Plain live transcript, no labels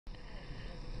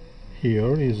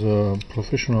Here is a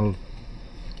professional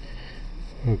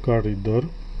card reader,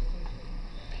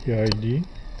 HID,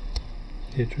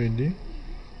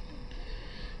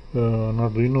 an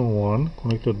Arduino one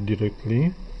connected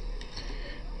directly,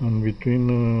 and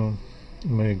between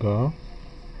Mega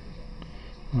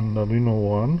and Arduino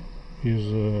one is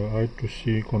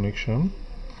I2C connection.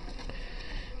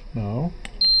 Now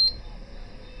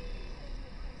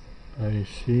I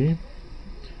see.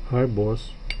 Hi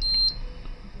boss.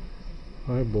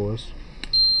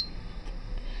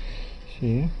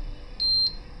 See,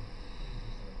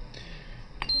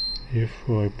 if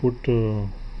I put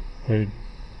I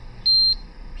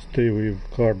stay with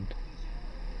card,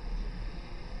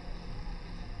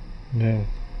 no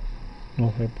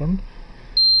happen.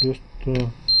 Just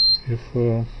if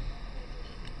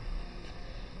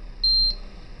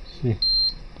see,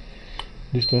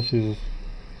 distance is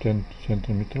 10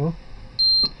 centimeter,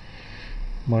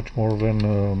 much more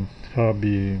than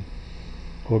hobby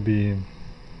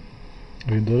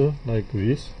reader like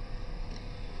this.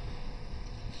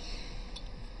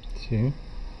 See,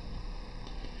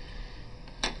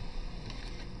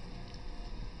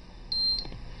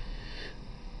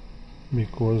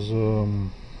 because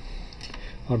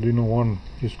Arduino one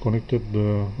is connected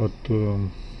at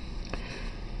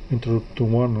interrupt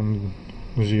 1 and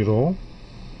 0,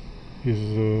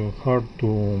 is hard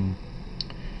to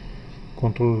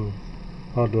control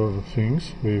other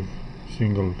things with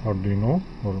single Arduino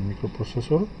or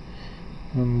microprocessor,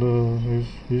 and it's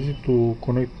easy to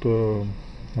connect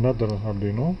another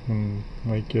Arduino, in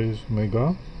my case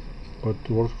Mega, but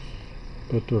works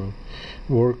better,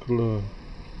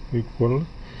 equal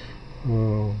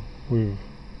with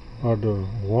other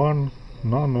one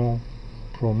Nano,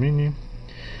 Pro Mini,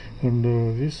 and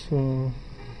this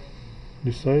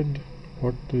decide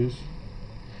what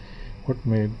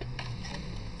made